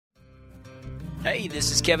Hey,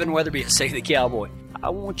 this is Kevin Weatherby at Say the Cowboy. I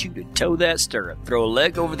want you to toe that stirrup, throw a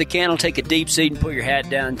leg over the cantle, take a deep seat, and put your hat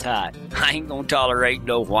down tight. I ain't gonna tolerate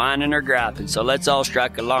no whining or griping, so let's all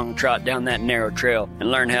strike a long trot down that narrow trail and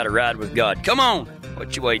learn how to ride with God. Come on!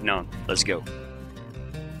 What you waiting on? Let's go.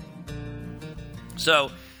 So,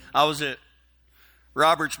 I was at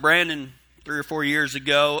Roberts Brandon 3 or 4 years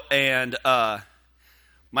ago, and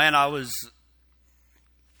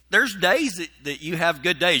there's days that you have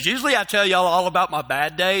good days. Usually I tell y'all all about my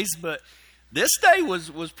bad days, but this day was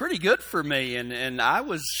pretty good for me. And I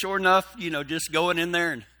was sure enough, just going in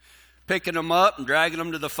there and picking them up and dragging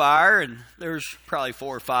them to the fire. And there's probably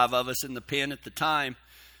 4 or 5 of us in the pen at the time.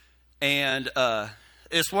 And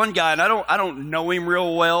this one guy, and I don't know him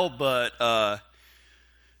real well, but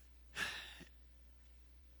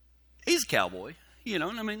he's a cowboy, and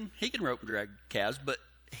I mean, he can rope and drag calves, but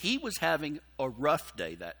he was having a rough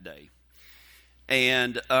day that day.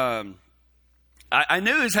 And I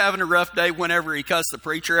knew he was having a rough day whenever he cussed the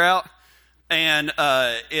preacher out. And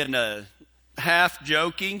in a half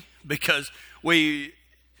joking, because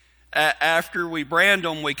after we brand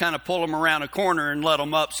them, we kind of pull them around a corner and let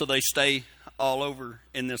them up so they stay all over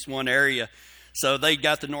in this one area. So they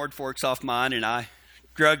got the Nord Forks off mine, and I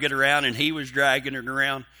drug it around, and he was dragging it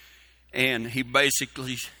around. And he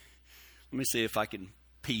basically, let me see if I can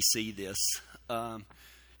PC this.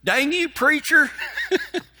 Dang you, preacher.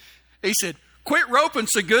 He said, quit roping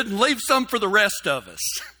so good and leave some for the rest of us.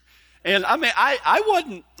 And I mean, I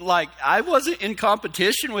wasn't in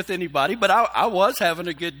competition with anybody, but I was having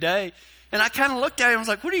a good day. And I kind of looked at him and was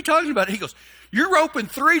like, what are you talking about? He goes, you're roping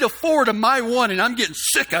 3 to 4 to my 1 and I'm getting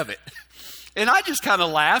sick of it. And I just kind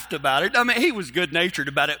of laughed about it. I mean, he was good natured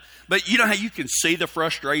about it, but you know how you can see the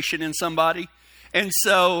frustration in somebody? And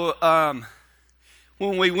so,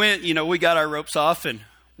 when we went, we got our ropes off and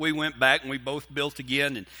we went back and we both built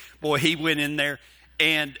again. And boy, he went in there,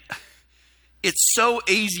 and it's so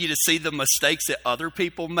easy to see the mistakes that other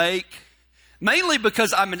people make, mainly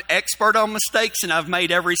because I'm an expert on mistakes and I've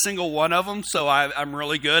made every single one of them. So I'm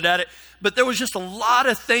really good at it. But there was just a lot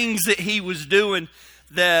of things that he was doing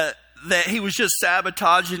that he was just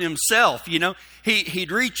sabotaging himself.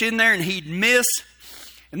 He'd reach in there and he'd miss,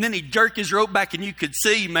 and then he'd jerk his rope back, and you could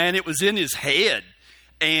see, man, it was in his head.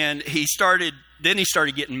 And he started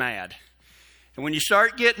getting mad. And when you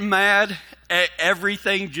start getting mad,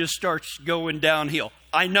 everything just starts going downhill.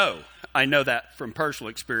 I know that from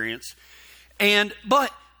personal experience.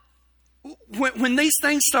 But when these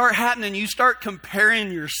things start happening, you start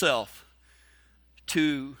comparing yourself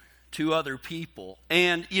to other people.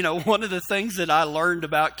 And, one of the things that I learned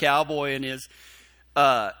about cowboying is,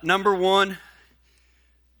 number one,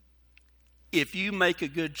 if you make a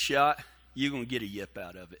good shot, you're going to get a yip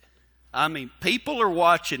out of it. I mean, people are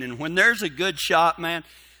watching, and when there's a good shot, man,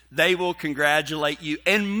 they will congratulate you.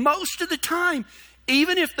 And most of the time,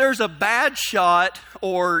 even if there's a bad shot,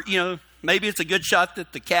 or, maybe it's a good shot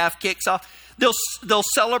that the calf kicks off, they'll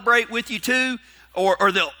celebrate with you too,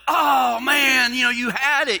 or they'll, oh man, you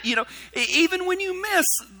had it. Even when you miss,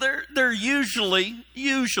 they're usually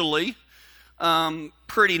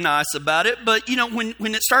pretty nice about it. But, when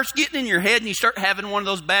it starts getting in your head and you start having one of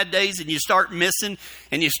those bad days and you start missing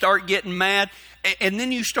and you start getting mad, and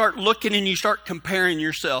then you start looking and you start comparing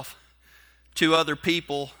yourself to other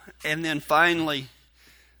people, and then finally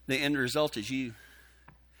the end result is you.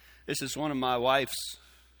 This is one of my wife's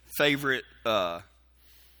favorite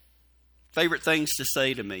things to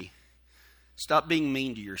say to me. Stop being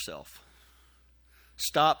mean to yourself.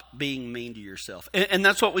 Stop being mean to yourself. And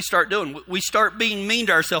that's what we start doing. We start being mean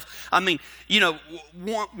to ourselves. I mean,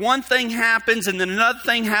 one thing happens, and then another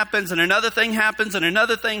thing happens, and another thing happens, and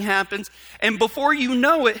another thing happens. And before you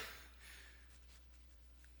know it,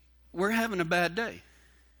 we're having a bad day.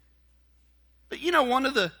 But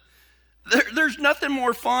there's nothing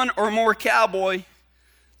more fun or more cowboy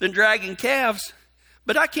than dragging calves.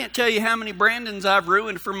 But I can't tell you how many Brandons I've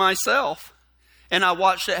ruined for myself. And I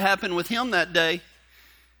watched it happen with him that day.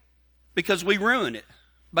 Because we ruin it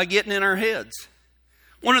by getting in our heads.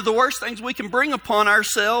 One of the worst things we can bring upon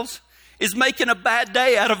ourselves is making a bad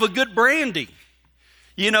day out of a good branding.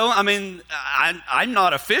 I'm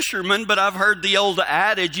not a fisherman, but I've heard the old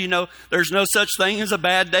adage, there's no such thing as a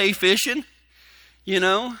bad day fishing. We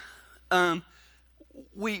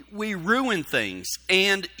ruin things.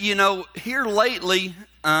 And, here lately,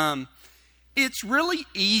 it's really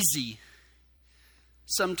easy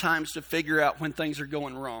sometimes to figure out when things are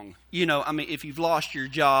going wrong. If you've lost your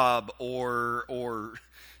job or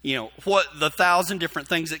what the 1,000 different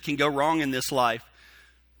things that can go wrong in this life.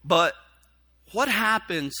 But what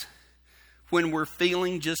happens when we're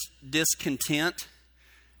feeling just discontent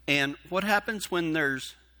And what happens when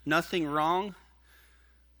there's nothing wrong,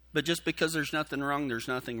 but just because there's nothing wrong, there's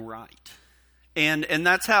nothing right? And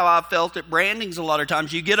that's how I felt at Brandings a lot of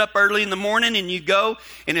times. You get up early in the morning and you go,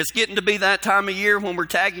 and it's getting to be that time of year when we're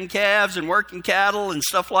tagging calves and working cattle and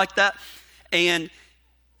stuff like that. And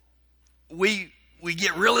we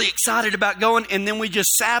get really excited about going, and then we just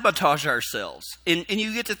sabotage ourselves. And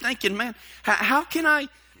you get to thinking, man, how can I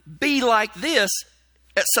be like this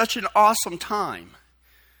at such an awesome time?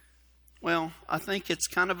 Well, I think it's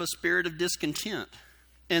kind of a spirit of discontent.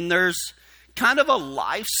 And there's kind of a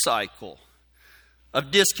life cycle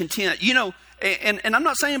of discontent. You know, and I'm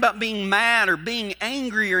not saying about being mad or being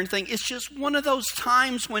angry or anything. It's just one of those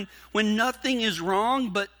times when nothing is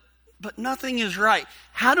wrong, but nothing is right.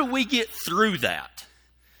 How do we get through that?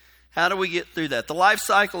 How do we get through that? The life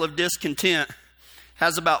cycle of discontent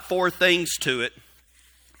has about 4 things to it.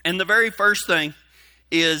 And the very first thing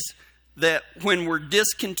is that when we're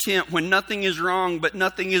discontent, when nothing is wrong but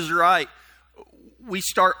nothing is right, we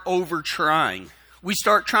start over trying. We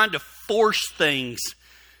start trying to force things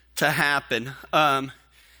to happen.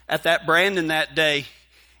 At that Brandon that day,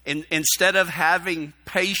 instead of having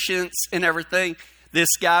patience and everything, this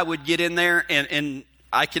guy would get in there, and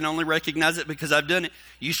I can only recognize it because I've done it.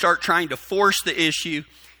 You start trying to force the issue,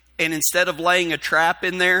 and instead of laying a trap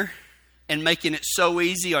in there and making it so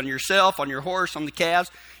easy on yourself, on your horse, on the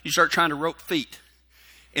calves, you start trying to rope feet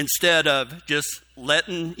instead of just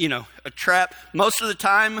letting, a trap. Most of the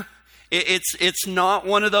time, it's not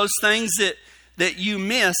one of those things that you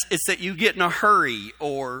miss. It's that you get in a hurry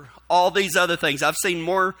or all these other things. I've seen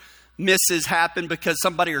more misses happen because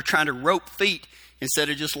somebody are trying to rope feet instead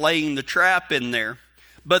of just laying the trap in there.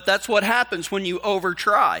 But that's what happens when you over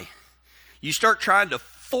try. You start trying to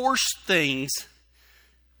force things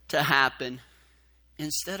to happen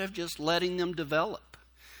instead of just letting them develop.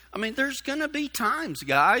 I mean, there's going to be times,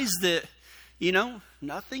 guys, that,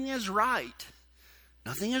 nothing is right.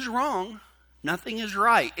 Nothing is wrong. Nothing is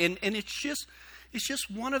right. And it's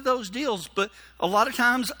just one of those deals. But a lot of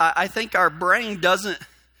times I think our brain doesn't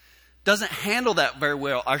handle that very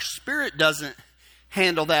well. Our spirit doesn't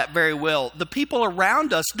handle that very well. The people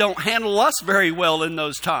around us don't handle us very well in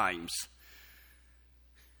those times.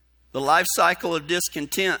 The life cycle of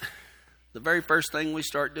discontent, the very first thing we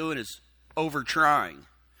start doing is over trying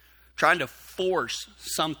to force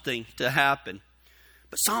something to happen.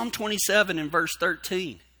 But Psalm 27 in verse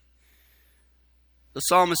 13, the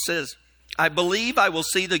psalmist says, I believe I will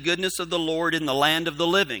see the goodness of the Lord in the land of the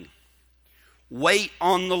living. Wait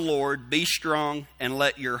on the Lord, be strong, and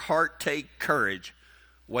let your heart take courage.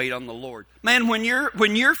 Wait on the Lord. Man, when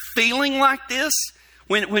you're feeling like this,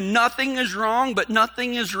 when nothing is wrong but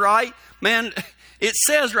nothing is right, man, it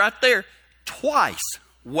says right there twice,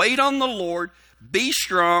 wait on the Lord, be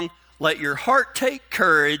strong, let your heart take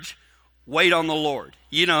courage, wait on the Lord.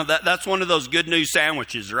 That's one of those good news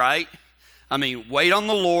sandwiches, right? I mean, wait on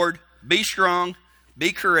the Lord, be strong,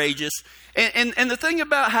 be courageous. And the thing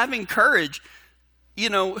about having courage,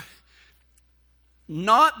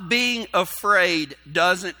 not being afraid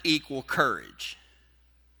doesn't equal courage.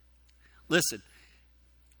 Listen,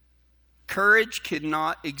 courage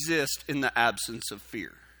cannot exist in the absence of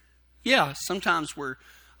fear. Yeah, sometimes we're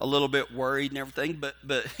a little bit worried and everything,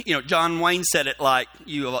 but John Wayne said it like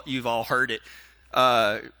you've all heard it.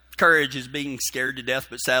 Courage is being scared to death,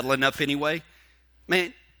 but saddling up anyway.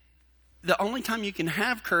 Man, the only time you can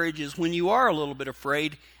have courage is when you are a little bit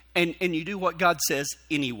afraid and you do what God says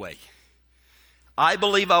anyway. I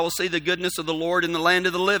believe I will see the goodness of the Lord in the land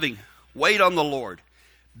of the living. Wait on the Lord.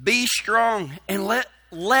 Be strong and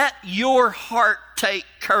let your heart take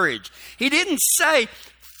courage. He didn't say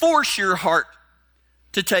force your heart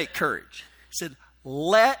to take courage. He said,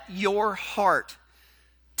 let your heart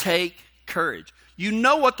take courage. You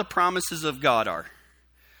know what the promises of God are.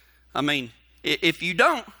 I mean, if you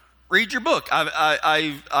don't, read your book.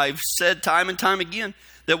 I've said time and time again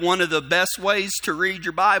that one of the best ways to read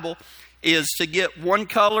your Bible is to get one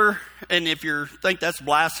color, and if you think that's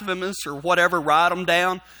blasphemous or whatever, write them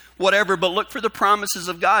down, whatever, but look for the promises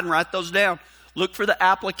of God and write those down. Look for the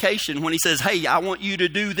application when he says, hey, I want you to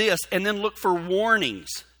do this, and then look for warnings.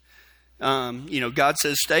 God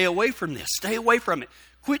says, stay away from this, stay away from it.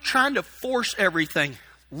 Quit trying to force everything.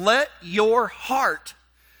 Let your heart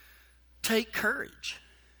take courage.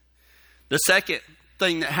 The second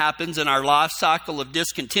thing that happens in our life cycle of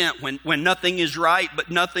discontent when nothing is right but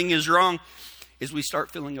nothing is wrong is we start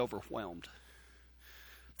feeling overwhelmed.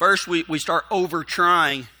 First, we start over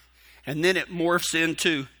trying, and then it morphs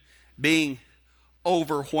into being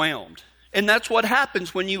overwhelmed. And that's what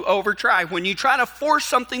happens when you over try. When you try to force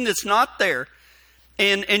something that's not there,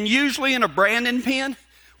 and usually in a Brandon pen,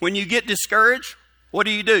 When you get discouraged, what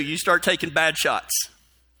do? You start taking bad shots.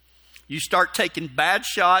 You start taking bad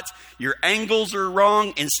shots. Your angles are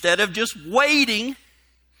wrong. Instead of just waiting,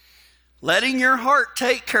 letting your heart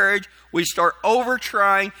take courage, we start over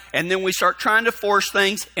trying, and then we start trying to force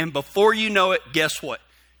things, and before you know it, guess what?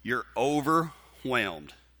 You're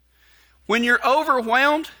overwhelmed. When you're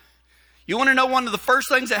overwhelmed, you want to know one of the first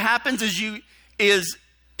things that happens is you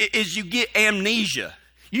get amnesia.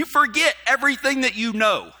 You forget everything that you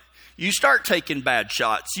know. You start taking bad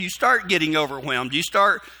shots. You start getting overwhelmed. You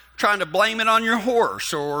start trying to blame it on your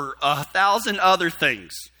horse or 1,000 other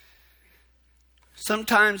things.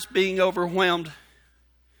 Sometimes being overwhelmed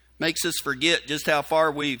makes us forget just how far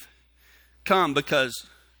we've come because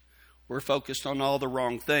we're focused on all the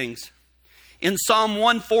wrong things. In Psalm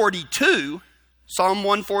 142,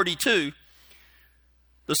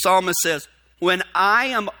 the psalmist says, "When I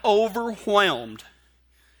am overwhelmed,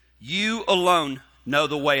 you alone know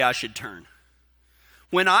the way I should turn."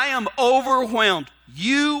 When I am overwhelmed,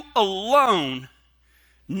 you alone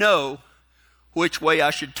know which way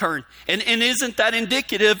I should turn. And isn't that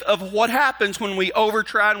indicative of what happens when we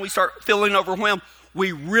overtry and we start feeling overwhelmed?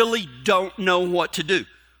 We really don't know what to do.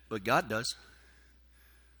 But God does.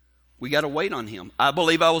 We got to wait on Him. I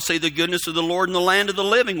believe I will see the goodness of the Lord in the land of the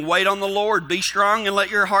living. Wait on the Lord. Be strong and let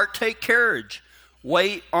your heart take courage.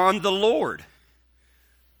 Wait on the Lord.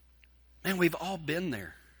 Man, we've all been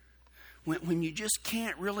there. When you just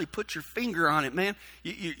can't really put your finger on it, man,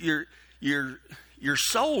 your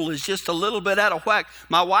soul is just a little bit out of whack.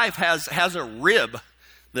 My wife has a rib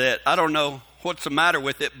that I don't know what's the matter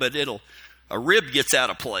with it, but a rib gets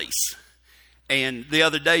out of place. And the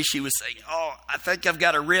other day she was saying, "Oh, I think I've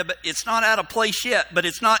got a rib. It's not out of place yet, but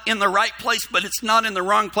it's not in the right place, but it's not in the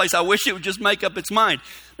wrong place. I wish it would just make up its mind."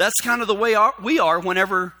 That's kind of the way we are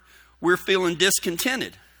whenever we're feeling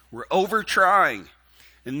discontented. We're over trying.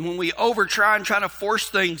 And when we over try and try to force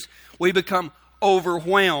things, we become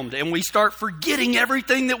overwhelmed and we start forgetting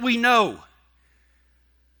everything that we know.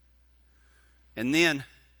 And then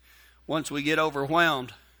once we get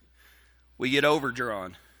overwhelmed, we get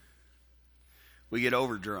overdrawn. We get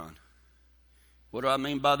overdrawn. What do I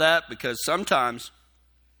mean by that? Because sometimes,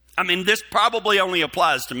 this probably only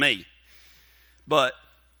applies to me, but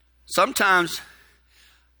sometimes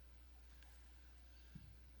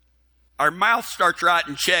our mouth starts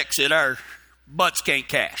writing checks that our butts can't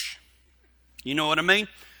cash. You know what I mean?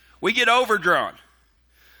 We get overdrawn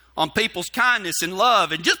on people's kindness and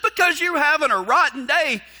love. And just because you're having a rotten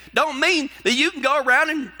day don't mean that you can go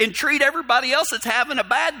around and treat everybody else that's having a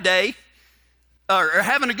bad day or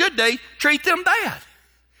having a good day, treat them bad.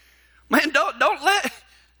 Man, don't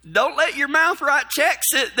let your mouth write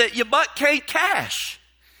checks that your butt can't cash.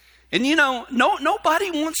 And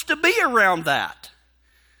nobody wants to be around that.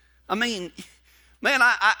 Man,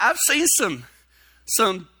 I've seen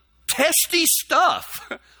some testy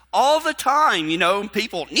stuff all the time,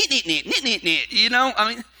 people,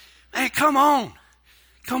 man, come on.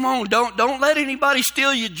 Don't let anybody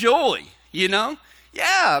steal your joy,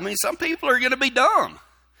 Yeah, some people are going to be dumb,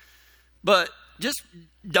 but just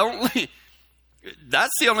don't.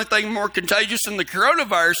 That's the only thing more contagious than the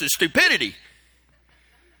coronavirus is stupidity.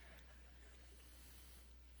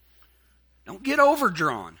 Don't get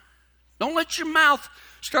overdrawn. Don't let your mouth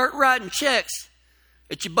start writing checks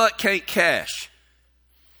that your butt can't cash.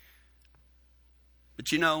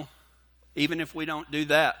 But even if we don't do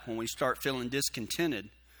that, when we start feeling discontented,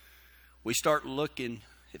 we start looking,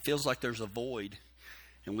 it feels like there's a void,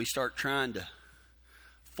 and we start trying to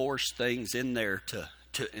force things in there to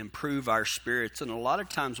improve our spirits. And a lot of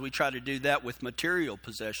times we try to do that with material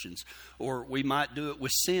possessions, or we might do it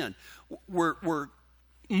with sin. We're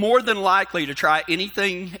more than likely to try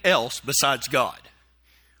anything else besides God,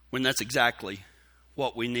 when that's exactly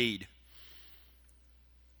what we need.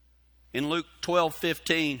 In Luke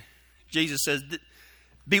 12:15, Jesus says,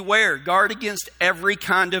 "Beware, guard against every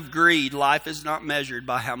kind of greed. Life is not measured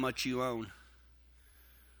by how much you own."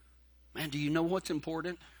 Man, do you know what's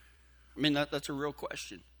important? That's a real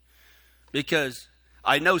question. Because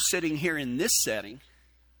I know sitting here in this setting,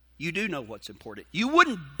 you do know what's important. You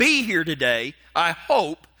wouldn't be here today, I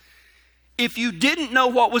hope, if you didn't know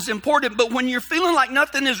what was important. But when you're feeling like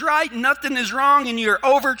nothing is right and nothing is wrong, and you're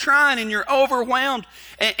over trying and you're overwhelmed,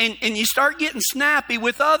 and you start getting snappy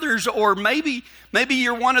with others, or maybe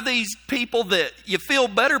you're one of these people that you feel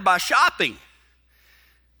better by shopping.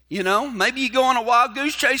 Maybe you go on a wild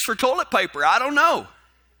goose chase for toilet paper. I don't know.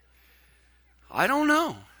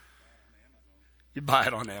 You buy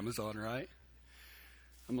it on Amazon, right?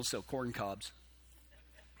 I'm going to sell corn cobs.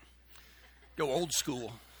 Go old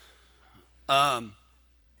school.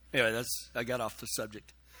 Anyway, I got off the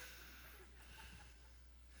subject.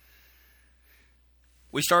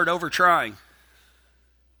 we start over trying.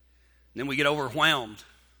 Then we get overwhelmed.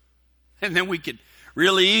 And then we could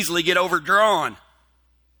really easily get overdrawn.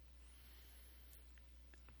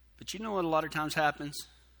 But you know what a lot of times happens?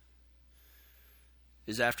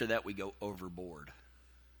 Is after that we go overboard.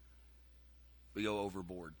 We go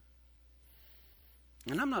overboard.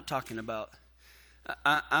 And I'm not talking about,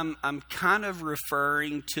 I'm kind of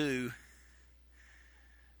referring to,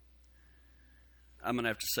 I'm going to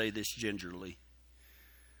have to say this gingerly.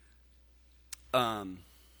 A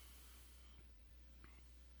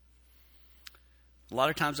lot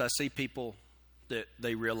of times I see people that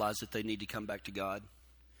they realize that they need to come back to God.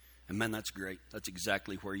 And man, that's great. That's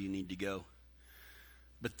exactly where you need to go.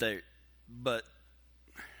 But they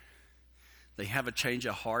have a change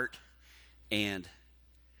of heart, and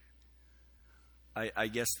I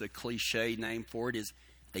guess the cliche name for it is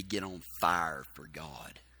they get on fire for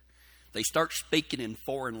God. They start speaking in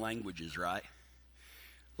foreign languages, right?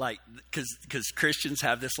 Like, because Christians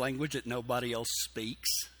have this language that nobody else speaks.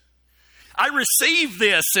 I receive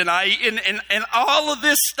this, and and all of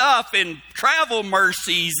this stuff, and travel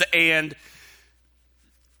mercies, and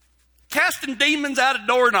casting demons out of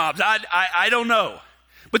doorknobs. I don't know.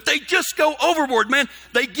 But they just go overboard, man.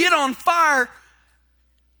 They get on fire,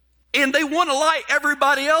 and they want to light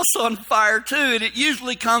everybody else on fire too, and it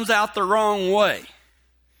usually comes out the wrong way.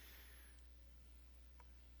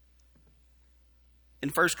 In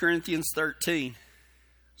 1 Corinthians 13,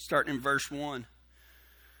 starting in verse 1,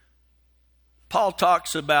 Paul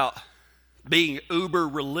talks about being uber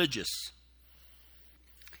religious.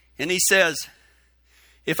 And he says,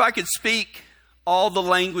 if I could speak all the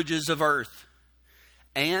languages of earth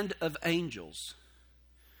and of angels,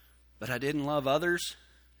 but I didn't love others,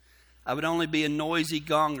 I would only be a noisy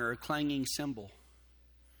gong or a clanging cymbal.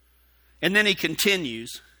 And then he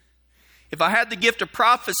continues, if I had the gift of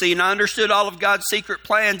prophecy and I understood all of God's secret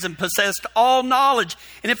plans and possessed all knowledge,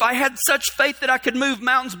 and if I had such faith that I could move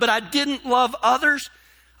mountains, but I didn't love others,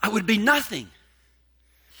 I would be nothing.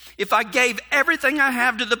 If I gave everything I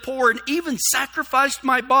have to the poor and even sacrificed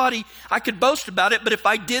my body, I could boast about it, but if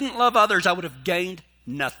I didn't love others, I would have gained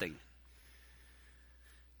nothing.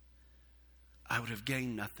 I would have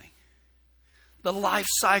gained nothing. The life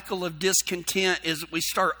cycle of discontent is we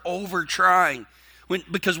start over trying.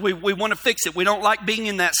 Because we want to fix it. We don't like being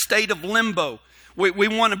in that state of limbo. We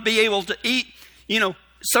want to be able to eat. You know,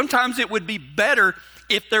 sometimes it would be better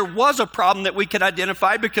if there was a problem that we could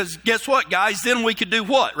identify, because guess what, guys? Then we could do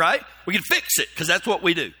what, right? We could fix it, because that's what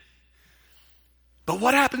we do. But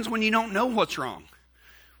what happens when you don't know what's wrong?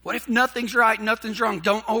 What if nothing's right, nothing's wrong?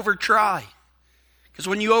 Don't over try. Because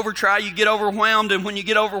when you over try, you get overwhelmed. And when you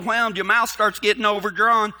get overwhelmed, your mouth starts getting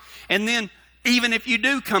overdrawn. And then even if you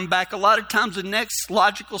do come back, a lot of times the next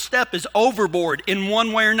logical step is overboard in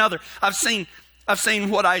one way or another. I've seen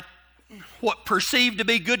what perceived to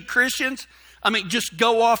be good Christians, just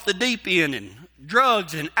go off the deep end, and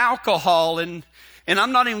drugs and alcohol, and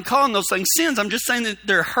I'm not even calling those things sins. I'm just saying that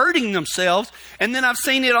they're hurting themselves. And then I've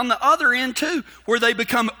seen it on the other end too, where they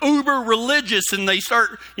become uber religious and they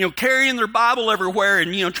start, carrying their Bible everywhere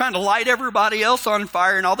and, trying to light everybody else on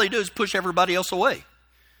fire, and all they do is push everybody else away.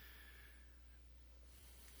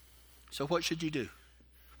 So what should you do?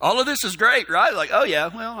 All of this is great, right? Like, oh yeah,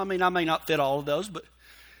 well, I may not fit all of those, but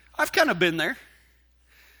I've kind of been there.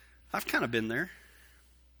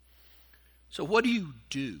 So what do you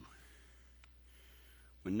do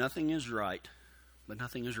when nothing is right, but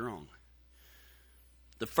nothing is wrong?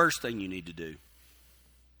 The first thing you need to do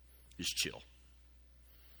is chill.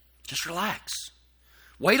 Just relax.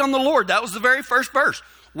 Wait on the Lord. That was the very first verse.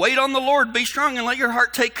 Wait on the Lord. Be strong and let your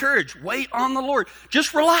heart take courage. Wait on the Lord.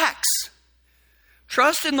 Just relax.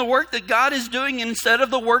 Trust in the work that God is doing instead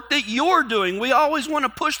of the work that you're doing. We always want to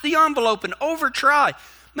push the envelope and over try.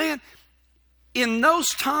 Man, in those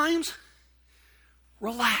times,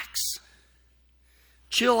 relax.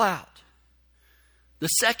 Chill out. The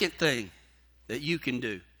second thing that you can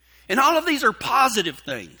do, and all of these are positive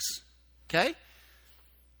things, okay?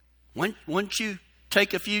 Once you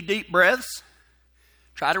take a few deep breaths,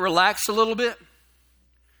 try to relax a little bit.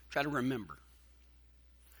 Try to remember.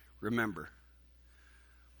 Remember.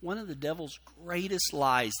 One of the devil's greatest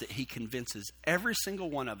lies that he convinces every single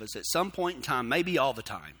one of us at some point in time, maybe all the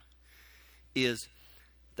time, is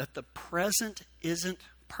that the present isn't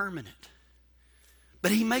permanent. But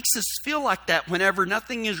he makes us feel like that whenever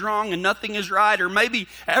nothing is wrong and nothing is right, or maybe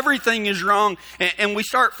everything is wrong, and we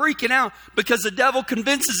start freaking out because the devil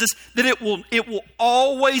convinces us that it will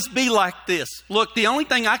always be like this. Look, the only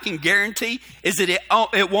thing I can guarantee is that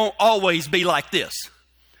it won't always be like this.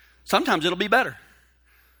 Sometimes it'll be better.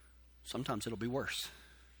 Sometimes it'll be worse.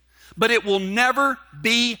 but it will never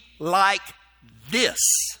be like this.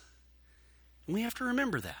 And we have to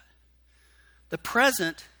remember that. The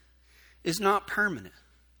present is not permanent.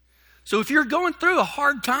 So if you're going through a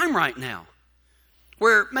hard time right now,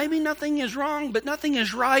 where maybe nothing is wrong, but nothing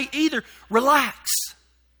is right either, relax.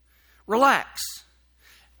 Relax.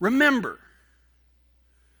 Remember.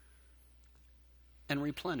 And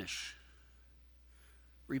replenish.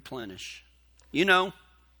 Replenish. You know,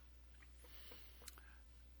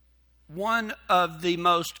 one of the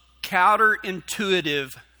most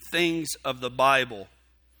counterintuitive things of the Bible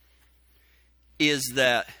is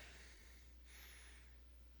that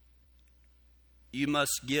you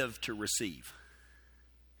must give to receive.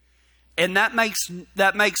 And that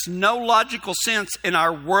makes no logical sense in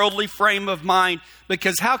our worldly frame of mind,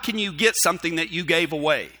 because how can you get something that you gave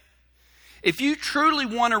away? If you truly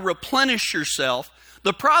want to replenish yourself,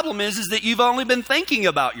 the problem is that you've only been thinking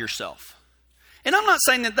about yourself. And I'm not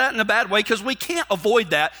saying that in a bad way, because we can't avoid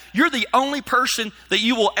that. You're the only person that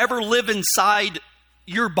you will ever live inside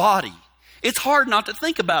your body. It's hard not to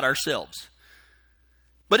think about ourselves.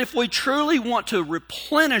 But if we truly want to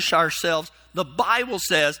replenish ourselves, the Bible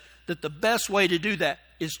says that the best way to do that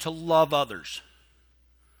is to love others.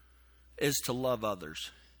 Is to love others.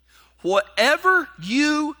 Whatever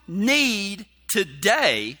you need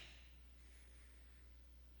today,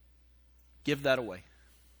 give that away.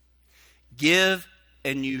 Give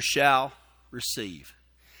and you shall receive.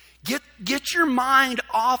 Get your mind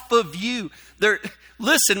off of you.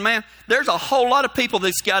 Listen, man, there's a whole lot of people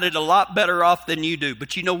that's got it a lot better off than you do.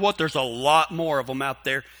 But you know what? There's a lot more of them out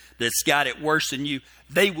there that's got it worse than you.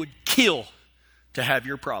 They would kill to have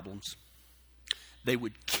your problems. They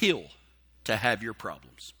would kill to have your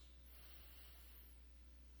problems.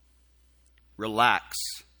 Relax.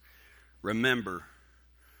 Remember.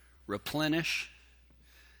 Replenish.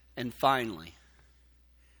 And finally,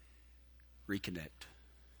 reconnect.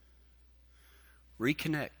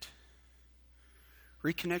 Reconnect.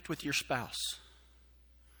 Reconnect with your spouse.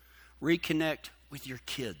 Reconnect with your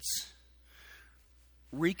kids.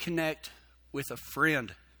 Reconnect with a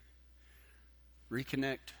friend.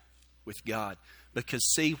 Reconnect with God. Because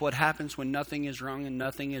see, what happens when nothing is wrong and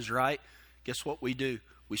nothing is right? Guess what we do?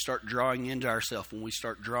 We start drawing into ourselves and we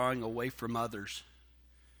start drawing away from others.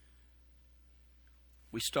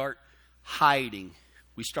 We start hiding.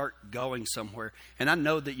 We start going somewhere. And I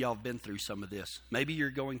know that y'all have been through some of this. Maybe you're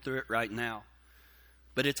going through it right now.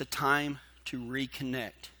 But it's a time to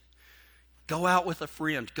reconnect. Go out with a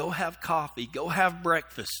friend. Go have coffee. Go have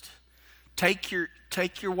breakfast. Take your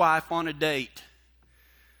wife on a date.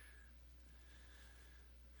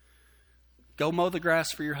 Go mow the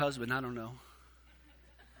grass for your husband. I don't know.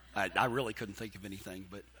 I really couldn't think of anything,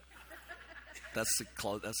 but that's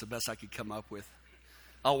the best I could come up with.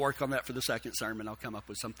 I'll work on that for the second sermon. I'll come up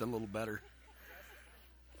with something a little better.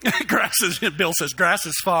 Bill says, grass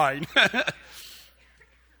is fine.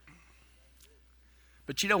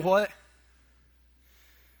 But you know what?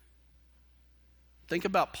 Think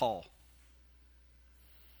about Paul.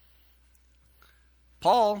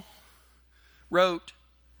 Paul wrote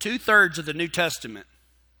 2/3 of the New Testament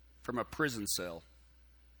from a prison cell.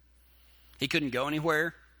 He couldn't go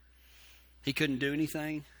anywhere. He couldn't do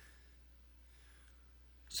anything.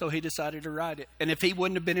 So he decided to write it. And if he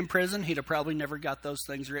wouldn't have been in prison, he'd have probably never got those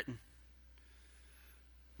things written.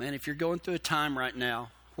 Man, if you're going through a time right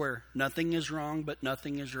now where nothing is wrong but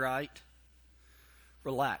nothing is right,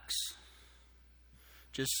 relax.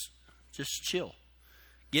 Just chill.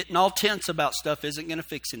 Getting all tense about stuff isn't going to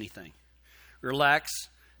fix anything. Relax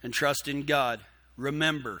and trust in God.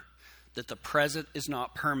 Remember that the present is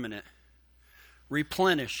not permanent.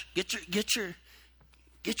 Replenish. Get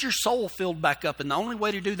your soul filled back up. And the only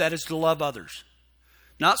way to do that is to love others.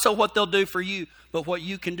 Not so what they'll do for you, but what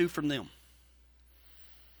you can do from them.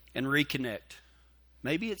 And reconnect.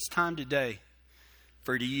 Maybe it's time today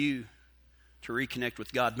for you to reconnect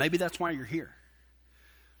with God. Maybe that's why you're here.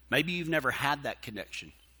 Maybe you've never had that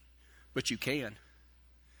connection, but you can.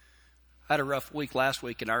 I had a rough week last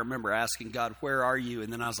week, and I remember asking God, where are you?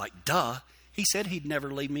 And then I was like, duh. He said he'd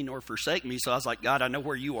never leave me nor forsake me. So I was like, God, I know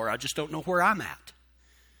where you are. I just don't know where I'm at.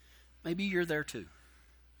 Maybe you're there too.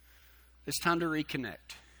 It's time to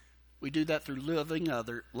reconnect. We do that through loving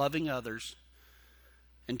others,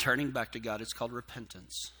 and turning back to God. It's called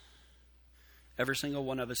repentance. Every single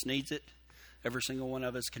one of us needs it. Every single one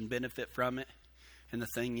of us can benefit from it. And the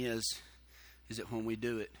thing is that when we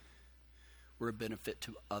do it, we're a benefit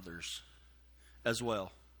to others as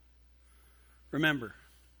well. Remember,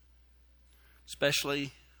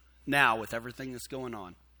 especially now with everything that's going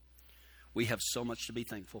on, we have so much to be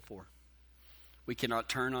thankful for. We cannot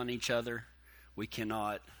turn on each other. We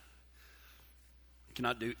cannot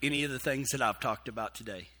cannot do any of the things that I've talked about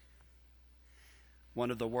today. One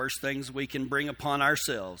of the worst things we can bring upon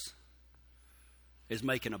ourselves is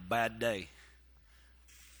making a bad day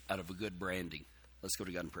out of a good branding. Let's go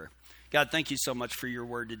to God in prayer. God, thank you so much for your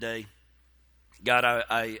word today. God,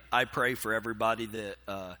 I pray for everybody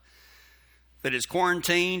that is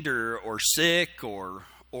quarantined or sick or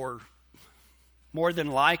more than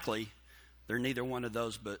likely, they're neither one of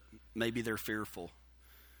those, but maybe they're fearful.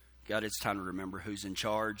 God, it's time to remember who's in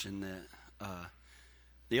charge, and that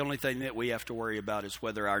the only thing that we have to worry about is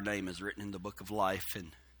whether our name is written in the book of life,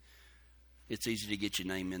 and it's easy to get your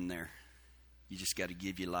name in there. You just got to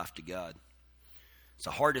give your life to God. It's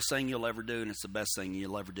the hardest thing you'll ever do, and it's the best thing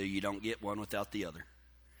you'll ever do. You don't get one without the other.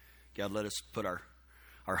 God, let us put our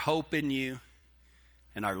hope in you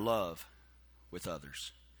and our love with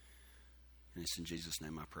others. And it's in Jesus'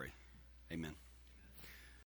 name I pray. Amen.